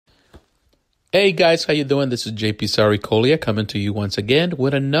Hey guys, how you doing? This is JP Saricolia coming to you once again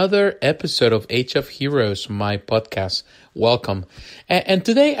with another episode of Age of Heroes, my podcast. Welcome. And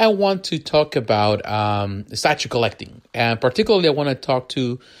today I want to talk about statue collecting, and particularly I want to talk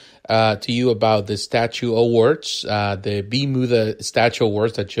to you about the statue awards, the B. Muda statue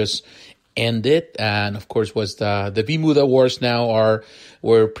awards that just ended, and of course was the B. Muda awards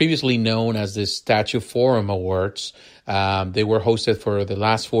were previously known as the Statue Forum Awards. They were hosted for the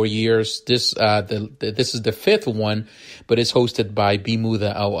last 4 years. This is the fifth one, but it's hosted by B.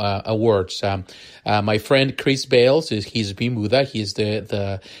 Muda Awards. My friend Chris Bales he's B. Muda. He's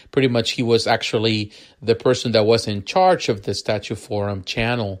he was actually the person that was in charge of the Statue Forum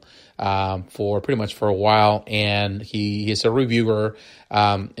channel for a while, and he is a reviewer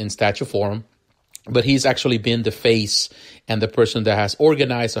in Statue Forum. But he's actually been the face and the person that has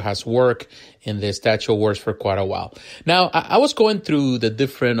organized or has worked in the Statue Awards for quite a while. Now, I was going through the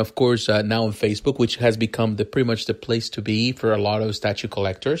different, of course, now on Facebook, which has become pretty much the place to be for a lot of statue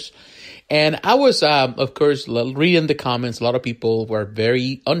collectors. And I was, of course, reading the comments. A lot of people were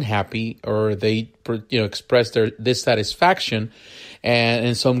very unhappy, or they, expressed their dissatisfaction, and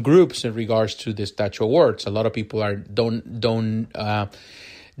in some groups in regards to the Statue Awards. A lot of people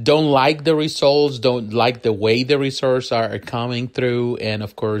don't like the results, don't like the way the results are coming through, and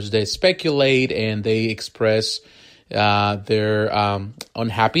of course they speculate and they express their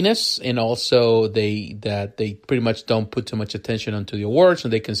unhappiness, and also they pretty much don't put too much attention onto the awards,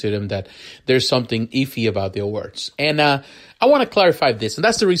 and they consider them that there's something iffy about the awards. And I want to clarify this, and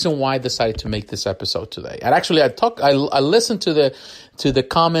that's the reason why I decided to make this episode today. And actually, I listened to the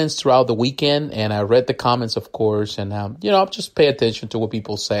comments throughout the weekend, and I read the comments, of course, and just pay attention to what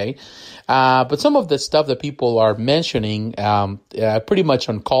people say. But some of the stuff that people are mentioning, pretty much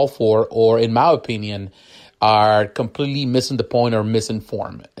uncalled for, or in my opinion, are completely missing the point or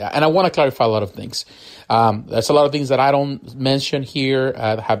misinformed. And I want to clarify a lot of things. There's a lot of things that I don't mention here.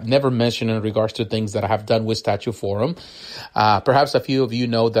 I have never mentioned in regards to things that I have done with Statue Forum. Perhaps a few of you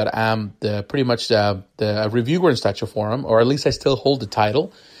know that I'm pretty much the reviewer in Statue Forum, or at least I still hold the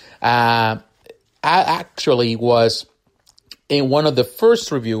title. I actually was in one of the first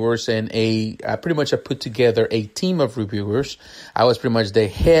reviewers, and I put together a team of reviewers. I was pretty much the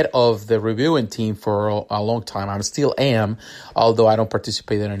head of the reviewing team for a long time. I still am, although I don't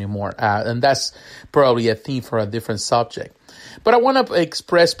participate in it anymore. And that's probably a theme for a different subject. But I want to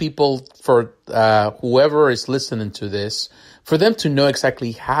express people, for whoever is listening to this, for them to know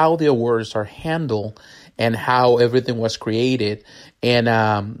exactly how the awards are handled and how everything was created,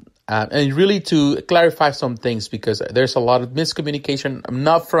 and really to clarify some things, because there's a lot of miscommunication,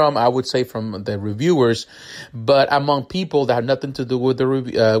 not from, I would say, from the reviewers, but among people that have nothing to do with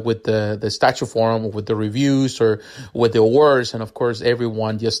the Statue Forum, with the reviews, or with the awards. And of course,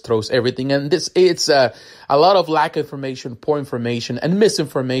 everyone just throws everything. And it's a lot of lack of information, poor information, and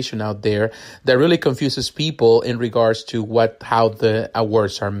misinformation out there that really confuses people in regards to how the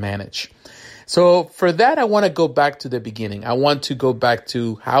awards are managed. So for that, I want to go back to the beginning. I want to go back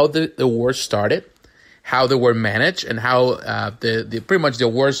to how the awards started, how they were managed, and how pretty much the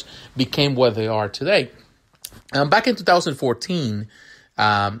awards became what they are today. Back in 2014,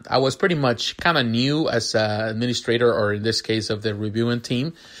 I was pretty much kind of new as an administrator, or in this case of the reviewing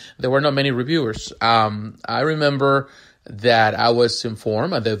team. There were not many reviewers. I remember that I was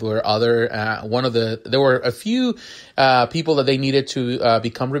informed that there were there were a few people that they needed to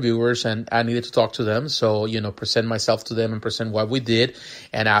become reviewers, and I needed to talk to them. So, present myself to them and present what we did,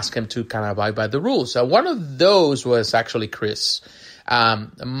 and ask them to kind of abide by the rules. So one of those was actually Chris.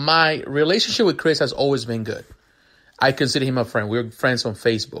 My relationship with Chris has always been good. I consider him a friend. We're friends on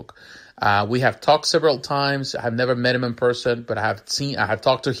Facebook. We have talked several times. I have never met him in person, but I have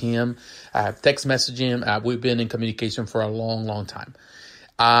talked to him. I have text messaged him. We've been in communication for a long, long time.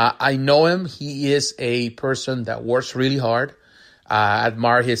 I know him. He is a person that works really hard. I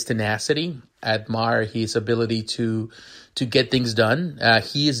admire his tenacity. I admire his ability to get things done.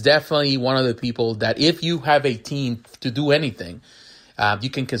 He is definitely one of the people that, if you have a team to do anything, you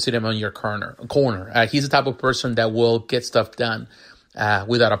can consider him on your corner. He's the type of person that will get stuff done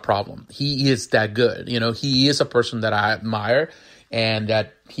without a problem. He is that good. He is a person that I admire, and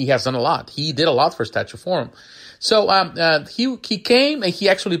that he has done a lot. He did a lot for Statue Forum. So he came, and he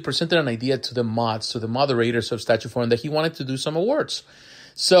actually presented an idea to the moderators of Statue Forum, that he wanted to do some awards.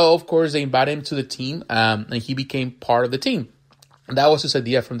 So, of course, they invited him to the team, and he became part of the team. And that was his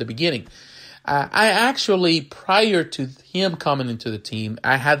idea from the beginning. I actually, prior to him coming into the team,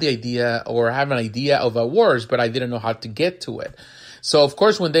 I had the idea, or have an idea of awards, but I didn't know how to get to it. So, of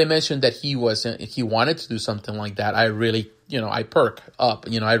course, when they mentioned that he wanted to do something like that, I really, I perk up.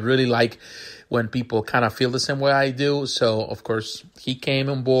 I really like when people kind of feel the same way I do. So, of course, he came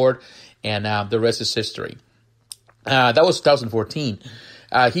on board, and the rest is history. That was 2014.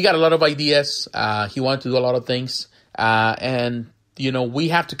 He got a lot of ideas. He wanted to do a lot of things. And we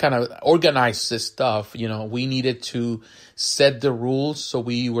have to kind of organize this stuff. We needed to set the rules so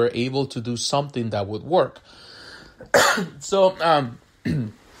we were able to do something that would work. So,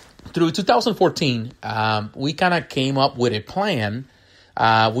 through 2014, we kind of came up with a plan.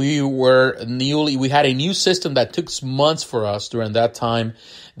 We had a new system that took months for us during that time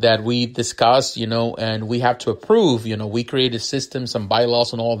that we discussed, and we have to approve. We created systems and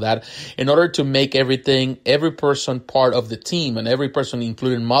bylaws and all of that in order to make every person part of the team, and every person,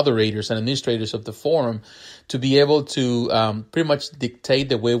 including moderators and administrators of the forum, to be able to pretty much dictate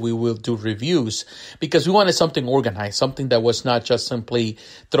the way we will do reviews, because we wanted something organized, something that was not just simply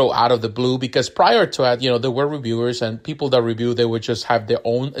throw out of the blue. Because prior to that, there were reviewers, and people that review, they would just have their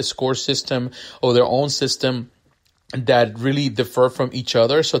own score system or their own system that really differ from each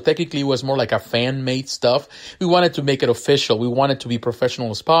other. So technically it was more like a fan-made stuff. We wanted to make it official. We wanted to be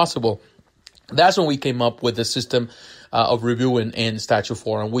professional as possible. That's when we came up with the system of reviewing in Statue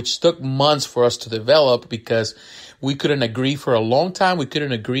Forum, which took months for us to develop because we couldn't agree for a long time. We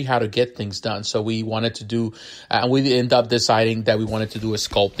couldn't agree how to get things done. So we wanted to do, and we ended up deciding that we wanted to do a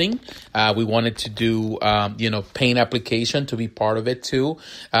sculpting. We wanted to do, paint application to be part of it too.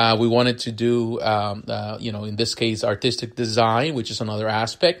 We wanted to do, in this case, artistic design, which is another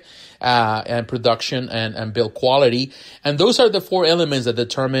aspect. And production and build quality. And those are the four elements that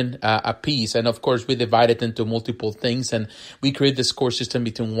determine a piece. And of course, we divide it into multiple things, and we create the score system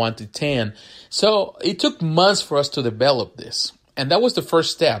between 1 to 10. So it took months for us to develop this. And that was the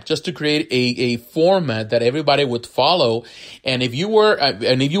first step, just to create a format that everybody would follow. And if you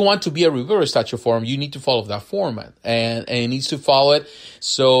want to be a reviewer of Statue Forum, you need to follow that format, and it needs to follow it.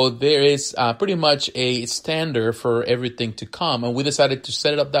 So there is pretty much a standard for everything to come. And we decided to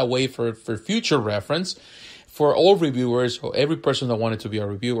set it up that way for future reference for all reviewers, or every person that wanted to be a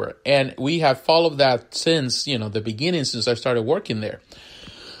reviewer. And we have followed that since, the beginning, since I started working there.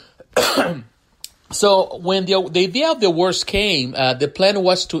 So when the idea of the awards came, the plan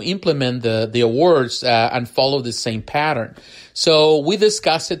was to implement the awards and follow the same pattern. So we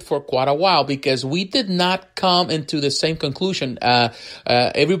discussed it for quite a while, because we did not come into the same conclusion.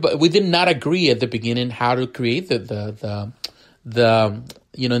 We did not agree at the beginning how to create the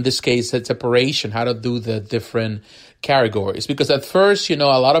in this case, the separation, how to do the different categories. Because at first, a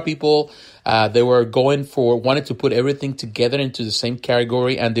lot of people, they were wanted to put everything together into the same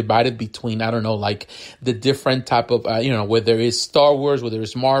category and divide it between, like the different type of, whether it's Star Wars, whether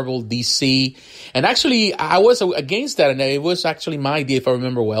it's Marvel, DC. And actually, I was against that. And it was actually my idea, if I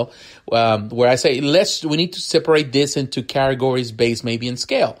remember well, where I say, we need to separate this into categories based maybe in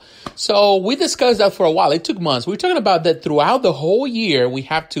scale. So we discussed that for a while. It took months. We were talking about that throughout the whole year. We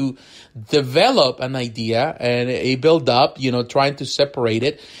have to develop an idea and a build up, trying to separate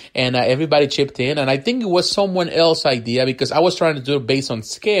it, and everybody chipped in. And I think it was someone else's idea, because I was trying to do it based on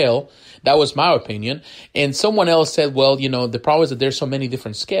scale. That was my opinion. And someone else said, well, the problem is that there's so many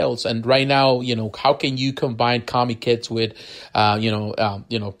different scales. And right now, how can you combine comic kits with,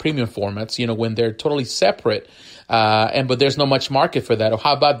 premium formats, when they're totally separate? But there's not much market for that. Or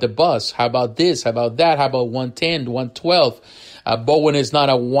how about the bus? How about this? How about that? How about 110, 112? Bowen is not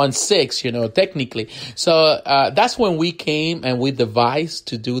a 1/6, technically. So that's when we came and we devised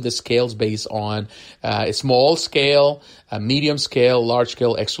to do the scales based on a small scale, a medium scale, large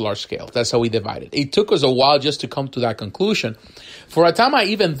scale, extra large scale. That's how we divided. It took us a while just to come to that conclusion. For a time, I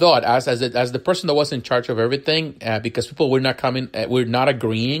even thought, as the person that was in charge of everything, because people were not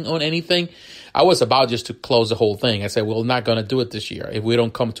agreeing on anything, I was about just to close the whole thing. I said, we're not going to do it this year if we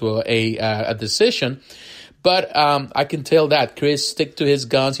don't come to a decision. But I can tell that Chris stick to his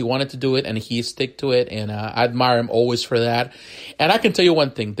guns. He wanted to do it, and he stick to it, and I admire him always for that. And I can tell you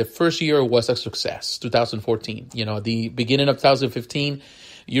one thing. The first year was a success, 2014. The beginning of 2015,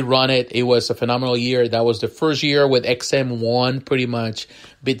 you run it. It was a phenomenal year. That was the first year with XM1 pretty much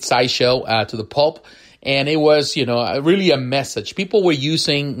beat Sideshow to the pulp. And it was, really a message. People were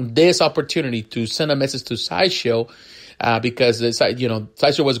using this opportunity to send a message to Sideshow because,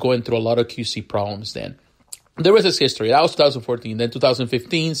 Sideshow was going through a lot of QC problems then. The rest is history. That was 2014. Then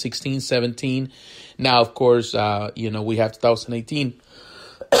 2015, 16, 17. Now, of course, we have 2018.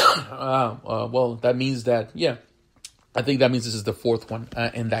 Well, that means that, I think that means this is the fourth one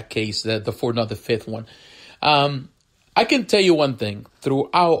in that case, the fourth, not the fifth one. I can tell you one thing.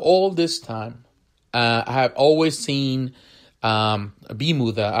 Throughout all this time, I have always seen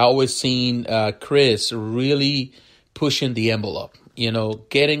Bimuda. I always seen Chris really pushing the envelope,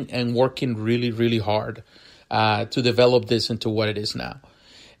 getting and working really, really hard to develop this into what it is now.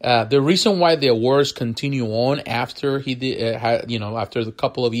 The reason why the awards continue on after he did, after the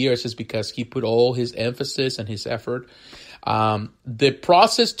couple of years is because he put all his emphasis and his effort. The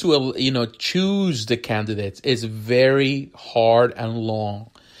process to, choose the candidates is very hard and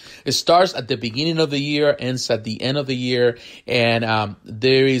long. It starts at the beginning of the year, ends at the end of the year, and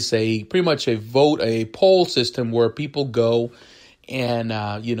there is pretty much a poll system where people go and,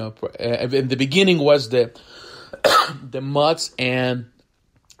 in the beginning was the MUTs and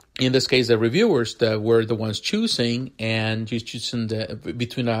in this case, the reviewers that were the ones choosing and just choosing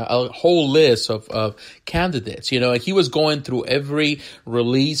between a whole list of candidates. He was going through every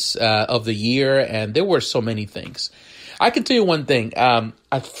release of the year, and there were so many things. I can tell you one thing.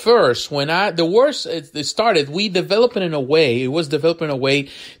 At first, when the awards started, it was developed in a way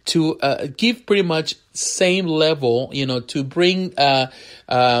to give pretty much same level, to bring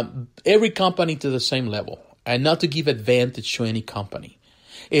every company to the same level and not to give advantage to any company.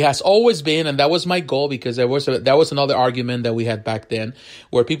 It has always been, and that was my goal, because that was another argument that we had back then,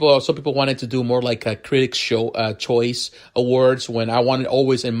 where some people wanted to do more like a critics choice awards, when I wanted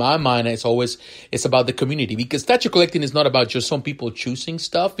always, in my mind, it's about the community, because statue collecting is not about just some people choosing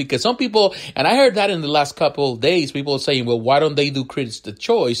stuff, because some people, and I heard that in the last couple of days, people saying, well, why don't they do critics the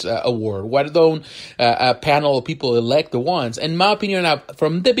choice award? Why don't a panel of people elect the ones? In my opinion,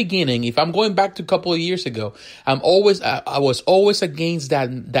 from the beginning, if I'm going back to a couple of years ago, I was always against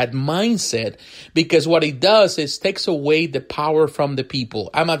that mindset, because what it does is takes away the power from the people.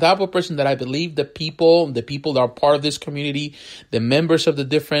 I'm a type of person that I believe the people that are part of this community, the members of the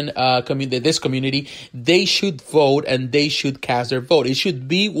different community, they should vote and they should cast their vote. It should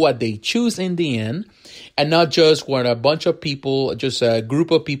be what they choose in the end, and not just what a bunch of people, just a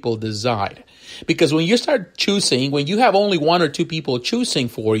group of people decide. Because when you start choosing, when you have only one or two people choosing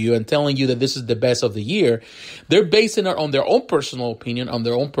for you and telling you that this is the best of the year, they're basing it on their own personal opinion, on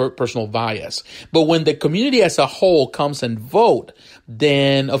their own personal bias. But when the community as a whole comes and vote,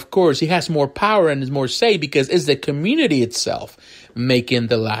 then of course it has more power and is more say, because it's the community itself making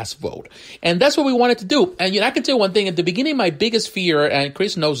the last vote. And that's what we wanted to do. And I can tell you one thing, at the beginning, my biggest fear, and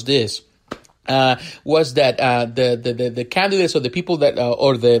Chris knows this, was that the candidates, or the people that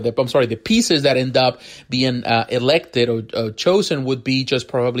the pieces that end up being elected or chosen would be just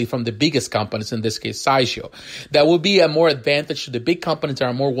probably from the biggest companies, in this case Sideshow. That would be a more advantage to the big companies that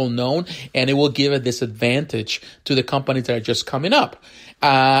are more well known, and it will give a disadvantage to the companies that are just coming up.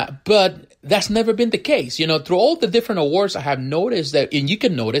 But that's never been the case. Through all the different awards, I have noticed that, and you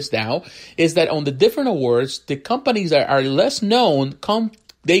can notice now, is that on the different awards, the companies that are less known come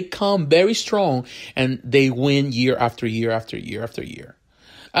very strong, and they win year after year after year after year.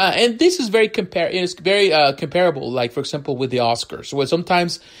 And this is very comparable, like, for example, with the Oscars, where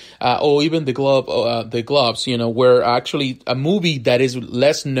sometimes, or even the Globes, where actually a movie that is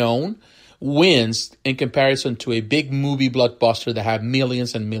less known wins in comparison to a big movie blockbuster that have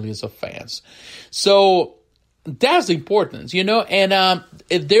millions and millions of fans. So that's the importance, and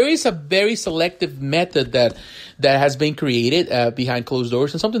there is a very selective method that has been created behind closed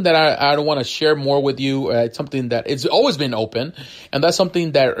doors, and something that I don't want to share more with you. It's something that it's always been open, and that's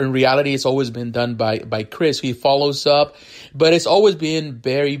something that in reality has always been done by Chris. He follows up, but it's always been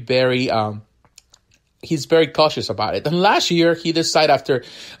very, very he's very cautious about it. And last year, he decided, after,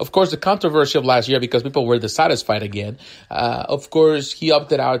 of course, the controversy of last year, because people were dissatisfied again, of course, he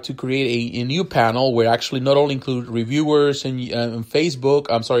opted out to create a new panel where actually not only include reviewers and Facebook,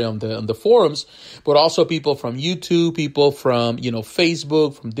 on the forums, but also people from YouTube, people from,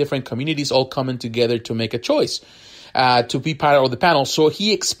 Facebook, from different communities, all coming together to make a choice. To be part of the panel. So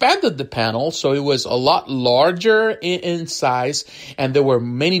he expanded the panel, so it was a lot larger in size, and there were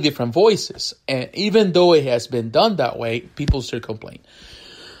many different voices. And even though it has been done that way, people still complain.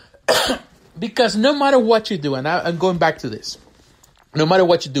 Because no matter what you do, and I'm going back to this, no matter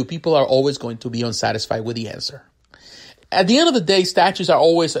what you do, people are always going to be unsatisfied with the answer. At the end of the day, statues are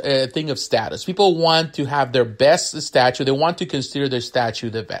always a thing of status. People want to have their best statue. They want to consider their statue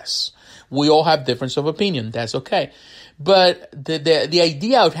the best. We all have difference of opinion. That's okay. But the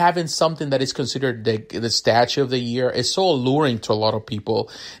idea of having something that is considered the statue of the year is so alluring to a lot of people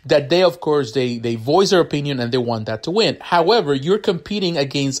that they, of course, they voice their opinion and they want that to win. However, you're competing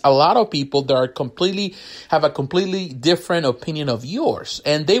against a lot of people that have a completely different opinion of yours,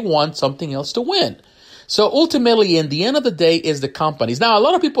 and they want something else to win. So ultimately, in the end of the day, is the companies. Now, a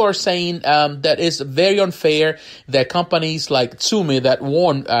lot of people are saying that it's very unfair that companies like Tsume, that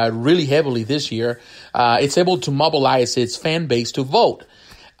won really heavily this year, it's able to mobilize its fan base to vote.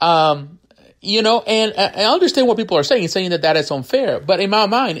 And I understand what people are saying that is unfair. But in my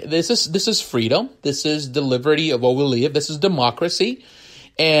mind, this is freedom. This is the liberty of what we live. This is democracy.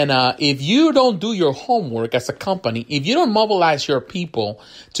 And if you don't do your homework as a company, if you don't mobilize your people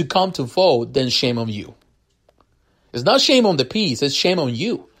to come to vote, then shame on you. It's not shame on the piece. It's shame on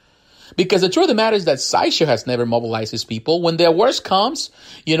you. Because the truth of the matter is that Sideshow has never mobilized his people. When their worst comes,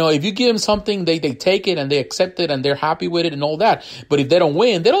 if you give them something, they take it and they accept it and they're happy with it and all that. But if they don't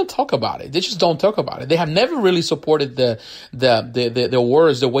win, they don't talk about it. They just don't talk about it. They have never really supported the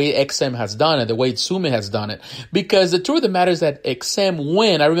words the way XM has done it, the way Tsume has done it. Because the truth of the matter is that XM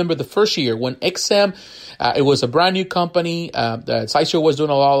win. I remember the first year when XM, it was a brand new company. Sideshow was doing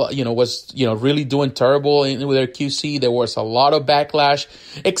a lot, really doing terrible with their QC. There was a lot of backlash.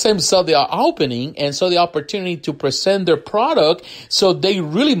 XM saw the opening and saw the opportunity to present their product. So they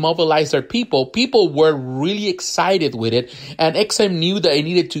really mobilized their people. People were really excited with it. And XM knew that it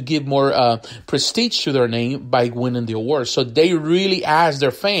needed to give more prestige to their name by winning the award. So they really asked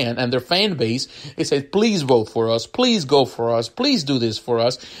their fan and their fan base, they said, please vote for us. Please go for us. Please do this for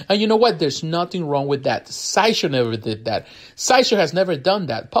us. And you know what? There's nothing wrong with that. Sideshow never did that. Sideshow has never done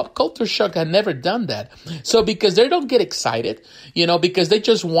that. Pop Culture Shock had never done that. So because they don't get excited, because they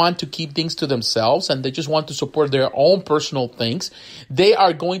just want to keep things to themselves and they just want to support their own personal things, they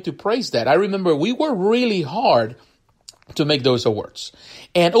are going to praise that. I remember we were really hard to make those awards.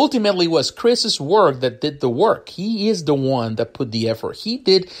 And ultimately it was Chris's work that did the work. He is the one that put the effort. He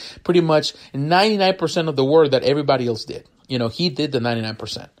did pretty much 99% of the work that everybody else did. He did the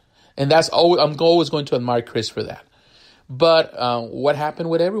 99%. And that's always, I'm always going to admire Chris for that. But what happened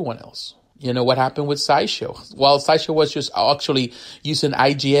with everyone else? What happened with Sideshow? Well, Sideshow was just actually using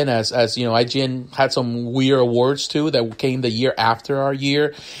IGN as IGN had some weird awards too that came the year after our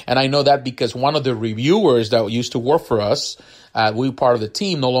year. And I know that because one of the reviewers that used to work for us, we were part of the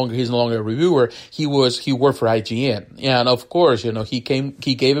team, he's no longer a reviewer. He worked for IGN. And of course, he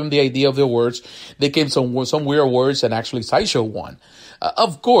gave him the idea of the awards. They came some weird awards and actually Sideshow won.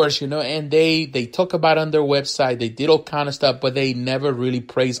 Of course, and they talk about it on their website. They did all kind of stuff, but they never really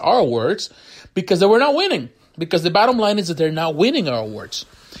praised our awards because they were not winning. Because the bottom line is that they're not winning our awards.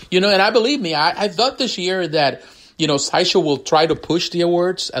 And I believe me, I thought this year that, Sideshow will try to push the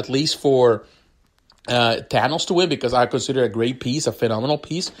awards at least for Thanos to win because I consider it a great piece, a phenomenal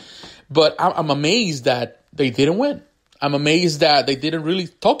piece. But I'm amazed that they didn't win. I'm amazed that they didn't really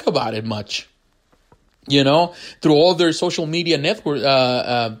talk about it much. Through all their social media network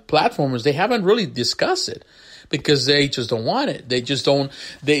platforms, they haven't really discussed it because they just don't want it. They just don't.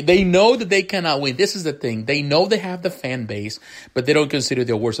 They know that they cannot win. This is the thing. They know they have the fan base, but they don't consider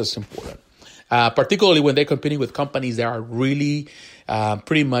the awards as important. Particularly when they're competing with companies that are really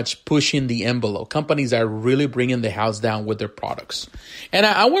pretty much pushing the envelope. Companies that are really bringing the house down with their products. And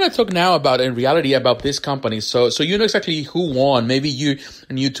I want to talk now about this company. So you know exactly who won. Maybe you're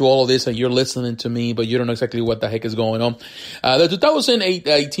new to all of this and you're listening to me, but you don't know exactly what the heck is going on. The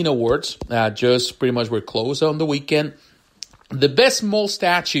 2018 awards just pretty much were closed on the weekend. The best mall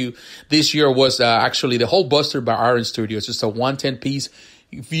statue this year was actually the Hulkbuster by Iron Studios. It's a 110 piece.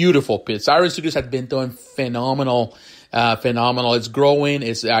 Beautiful piece. Iron Studios had been doing phenomenal. It's growing.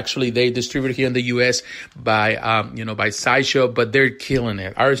 It's actually, they distribute here in the U.S. by Sideshow, but they're killing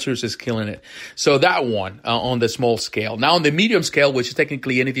it. Iron Studios is killing it. So that one on the small scale. Now on the medium scale, which is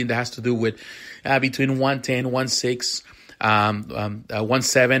technically anything that has to do with between 110, 1.6,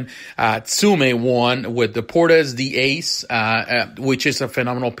 1.7. Tsume won with the Portas the Ace, which is a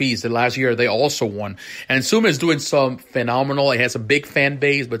phenomenal piece. The last year they also won. And Tsume is doing some phenomenal. It has a big fan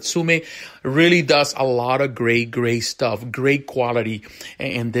base, but Tsume really does a lot of great stuff, great quality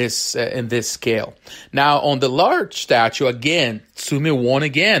in this scale. Now on the large statue, again, Tsume won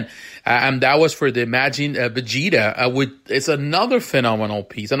again. And that was for the Imagine Vegeta, it's another phenomenal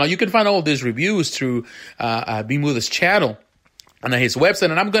piece. And now you can find all of these reviews through Bimuda's channel and his website.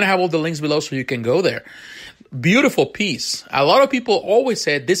 And I'm going to have all the links below so you can go there. Beautiful piece. A lot of people always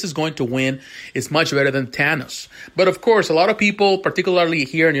said this is going to win. It's much better than Thanos. But of course, a lot of people, particularly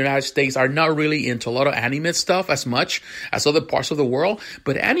here in the United States, are not really into a lot of anime stuff as much as other parts of the world.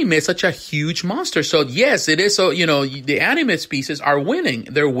 But anime is such a huge monster. So yes, it is. So, the anime pieces are winning.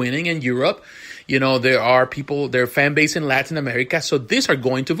 They're winning in Europe. There are people, their fan base in Latin America. So these are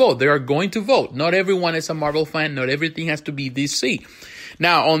going to vote. They are going to vote. Not everyone is a Marvel fan. Not everything has to be DC.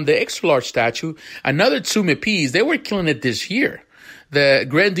 Now, on the extra large statue, another Tsume piece, they were killing it this year. The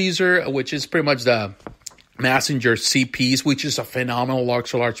Grandizer, which is pretty much the Messenger C piece, which is a phenomenal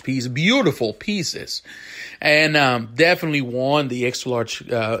extra large piece, beautiful pieces, and definitely won the extra large,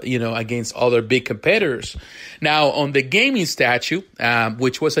 against other big competitors. Now on the gaming statue,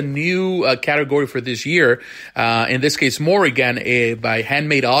 which was a new category for this year, in this case Morrigan by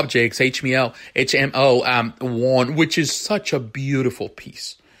Handmade Objects HMO won, which is such a beautiful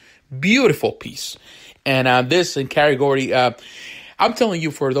piece, and this in category. I'm telling you,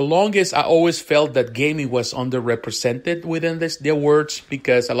 for the longest, I always felt that gaming was underrepresented within the awards,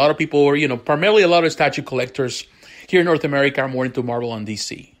 because a lot of people were, primarily a lot of statue collectors here in North America are more into Marvel and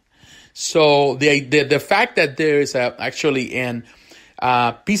DC. So the fact that there is actually in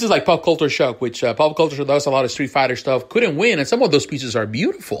pieces like Pop Culture Shock, which Pop Culture Shock does a lot of Street Fighter stuff, couldn't win, and some of those pieces are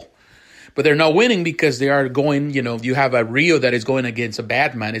beautiful. But they're not winning because they are going, you have a Rio that is going against a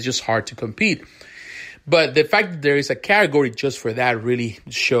Batman. It's just hard to compete. But the fact that there is a category just for that really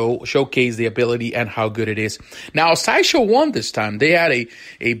showcase the ability and how good it is. Now, Sideshow won this time. They had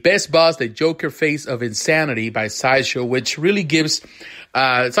a Best Buzz, the Joker Face of Insanity by Sideshow, which really gives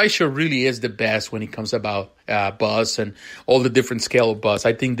Sideshow really is the best when it comes about buzz and all the different scale of buzz.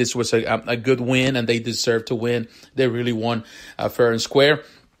 I think this was a good win, and they deserve to win. They really won fair and square.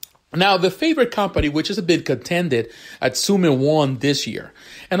 Now, the favorite company, which is a bit contended, at Tsume won this year.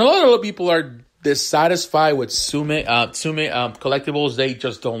 And a lot of people are dissatisfied with Tsume collectibles. They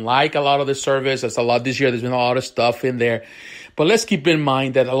just don't like a lot of the service. There's a lot this year. There's been a lot of stuff in there. But let's keep in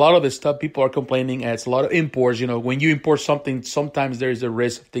mind that a lot of the stuff people are complaining, it's a lot of imports. When you import something, sometimes there's a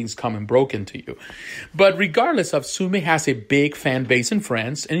risk of things coming broken to you. But regardless of, Tsume has a big fan base in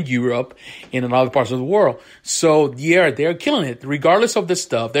France, in Europe, and in other parts of the world. So yeah, they're killing it. Regardless of the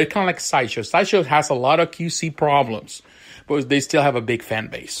stuff, they're kind of like Sideshow. Sideshow has a lot of QC problems, but they still have a big fan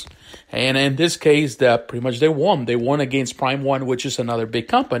base. And in this case, pretty much they won. They won against Prime One, which is another big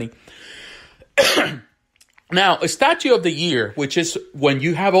company. Now, a statue of the year, which is when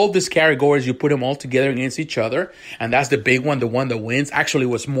you have all these categories, you put them all together against each other, and that's the big one, the one that wins. Actually,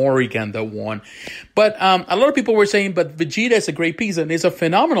 was Morrigan that won. But a lot of people were saying, but Vegeta is a great piece, and it's a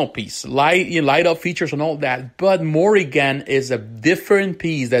phenomenal piece. Light up features and all that. But Morrigan is a different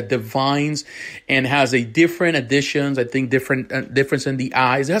piece that divines and has a different additions, I think difference in the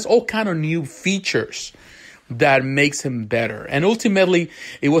eyes. It has all kind of new features that makes him better. And ultimately,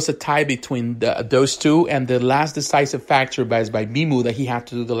 it was a tie between those two, and the last decisive factor is by Mimu that he had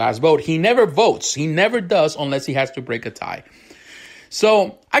to do the last vote. He never votes. He never does unless he has to break a tie.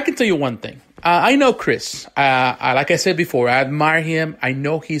 So I can tell you one thing. I know Chris. Like I said before, I admire him. I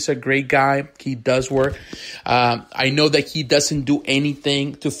know he's a great guy. He does work. I know that he doesn't do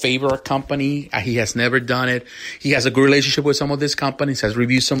anything to favor a company. He has never done it. He has a good relationship with some of these companies, has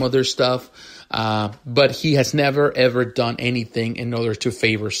reviewed some of their stuff. But he has never, ever done anything in order to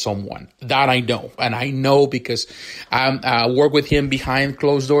favor someone. That I know. And I know because I work with him behind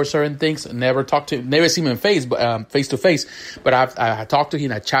closed doors, certain things. Never seen him face to face. But I talked to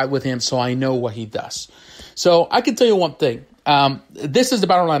him, I chat with him, so I know what he does. So I can tell you one thing. This is the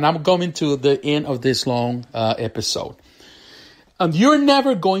bottom line. I'm going to the end of this long episode. You're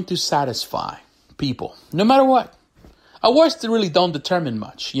never going to satisfy people, no matter what. Awards really don't determine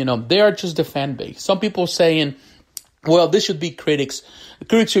much. They are just the fan base. Some people saying, well, this should be critics.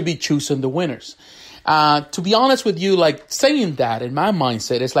 Critics should be choosing the winners. To be honest with you, like saying that in my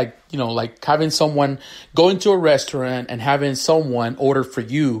mindset, it's like, like having someone go into a restaurant and having someone order for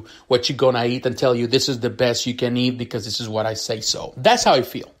you what you're going to eat and tell you this is the best you can eat because this is what I say so. That's how I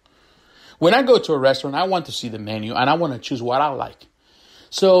feel. When I go to a restaurant, I want to see the menu and I want to choose what I like.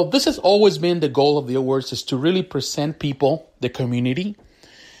 So this has always been the goal of the awards, is to really present people, the community,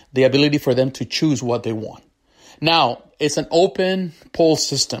 the ability for them to choose what they want. Now, it's an open poll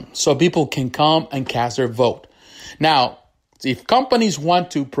system, so people can come and cast their vote. Now, if companies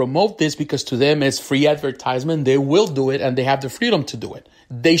want to promote this because to them it's free advertisement, they will do it and they have the freedom to do it.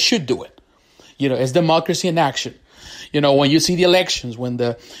 They should do it. It's democracy in action. When you see the elections,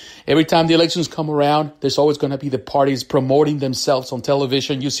 every time the elections come around, there's always going to be the parties promoting themselves on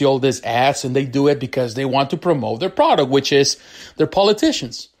television. You see all these ads, and they do it because they want to promote their product, which is their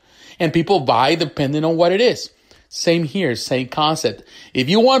politicians. And people buy depending on what it is. Same here, same concept. If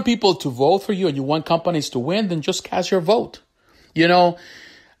you want people to vote for you and you want companies to win, then just cast your vote.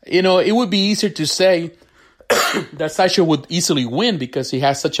 It would be easier to say that Sideshow would easily win because he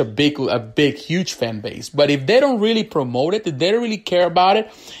has such a big, huge fan base. But if they don't really promote it, if they don't really care about it,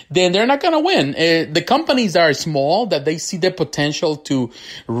 then they're not going to win. The companies are small, that they see the potential to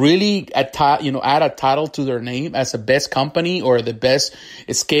really add a title to their name as the best company or the best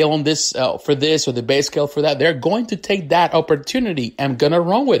scale on this for this or the best scale for that. They're going to take that opportunity and going to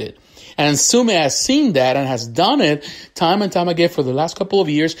run with it. And Sume has seen that and has done it time and time again for the last couple of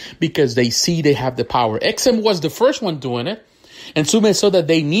years because they see they have the power. XM was the first one doing it. And Sume saw that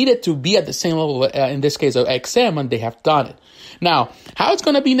they needed to be at the same level, in this case of XM, and they have done it. Now, how it's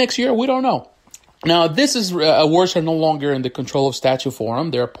going to be next year, we don't know. Now, this is awards are no longer in the control of Statue Forum.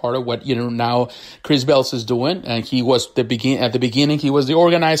 They're part of what, now Chris Bells is doing. And he was at the beginning, he was the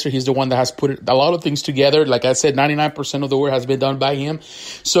organizer. He's the one that has put a lot of things together. Like I said, 99% of the work has been done by him.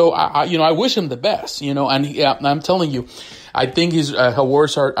 So, I wish him the best, and I'm telling you, I think his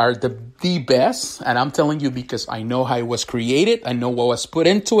awards are the best. And I'm telling you because I know how it was created. I know what was put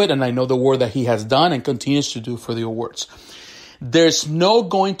into it. And I know the work that he has done and continues to do for the awards. There's no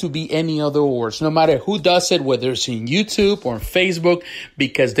going to be any other awards, no matter who does it, whether it's in YouTube or Facebook,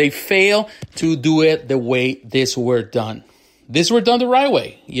 because they fail to do it the way this were done. This were done the right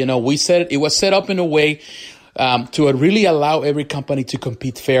way. We said it was set up in a way to really allow every company to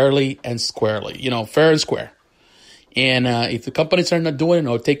compete fairly and squarely, fair and square. And if the companies are not doing it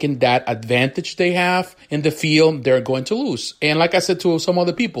or taking that advantage they have in the field, they're going to lose. And like I said to some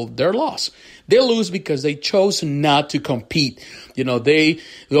other people, they're lost. They lose because they chose not to compete. They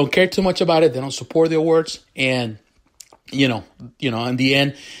don't care too much about it. They don't support the awards. And, in the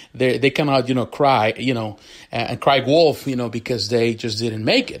end, they cannot, cry, and cry wolf, because they just didn't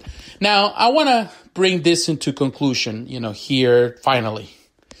make it. Now, I want to bring this into conclusion, here finally.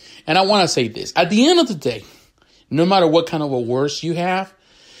 And I want to say this. At the end of the day, no matter what kind of awards you have,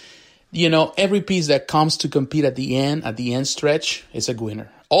 every piece that comes to compete at the end stretch is a winner.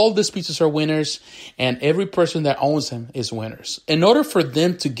 All these pieces are winners, and every person that owns them is winners. In order for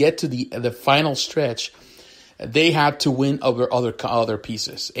them to get to the final stretch, they had to win over other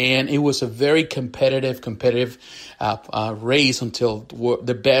pieces. And it was a very competitive race until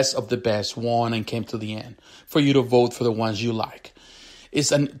the best of the best won and came to the end for you to vote for the ones you like.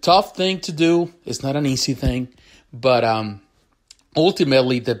 It's a tough thing to do. It's not an easy thing. But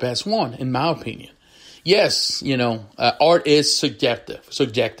ultimately, the best won, in my opinion. Yes, art is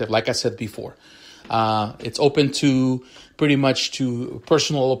subjective, like I said before. It's open to pretty much to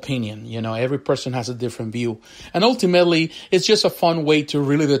personal opinion. Every person has a different view. And ultimately, it's just a fun way to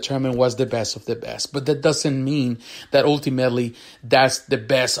really determine what's the best of the best. But that doesn't mean that ultimately that's the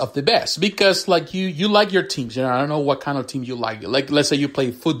best of the best. Because like you like your teams. I don't know what kind of team you like. Like, let's say you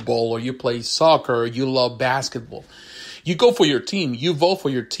play football or you play soccer or you love basketball. You go for your team, you vote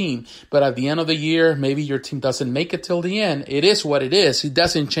for your team, but at the end of the year, maybe your team doesn't make it till the end. It is what it is. It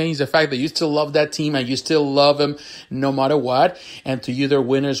doesn't change the fact that you still love that team and you still love them no matter what. And to you, they're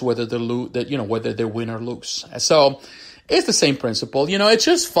winners, whether they whether they win or lose. So it's the same principle. It's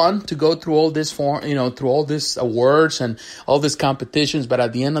just fun to go through all this through all these awards and all these competitions. But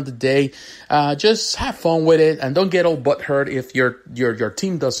at the end of the day, just have fun with it and don't get all butthurt if your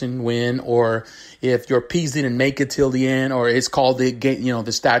team doesn't win or if your piece didn't make it till the end, or it's called the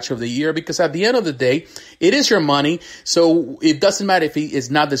statue of the year, because at the end of the day, it is your money. So it doesn't matter if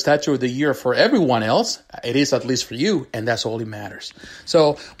it's not the statue of the year for everyone else. It is at least for you, and that's all that matters.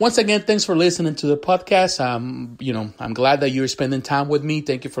 So once again, thanks for listening to the podcast. I'm glad that you're spending time with me.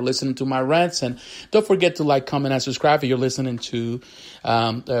 Thank you for listening to my rants, and don't forget to like, comment, and subscribe if you're listening to,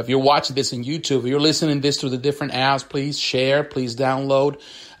 if you're watching this on YouTube, if you're listening to this through the different apps, please share, please download,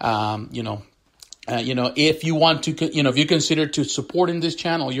 if you want to, if you consider to supporting this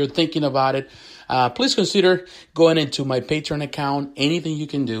channel, you're thinking about it, please consider going into my Patreon account. Anything you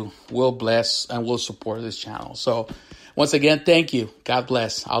can do will bless and will support this channel. So once again, thank you. God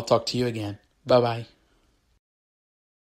bless. I'll talk to you again. Bye-bye.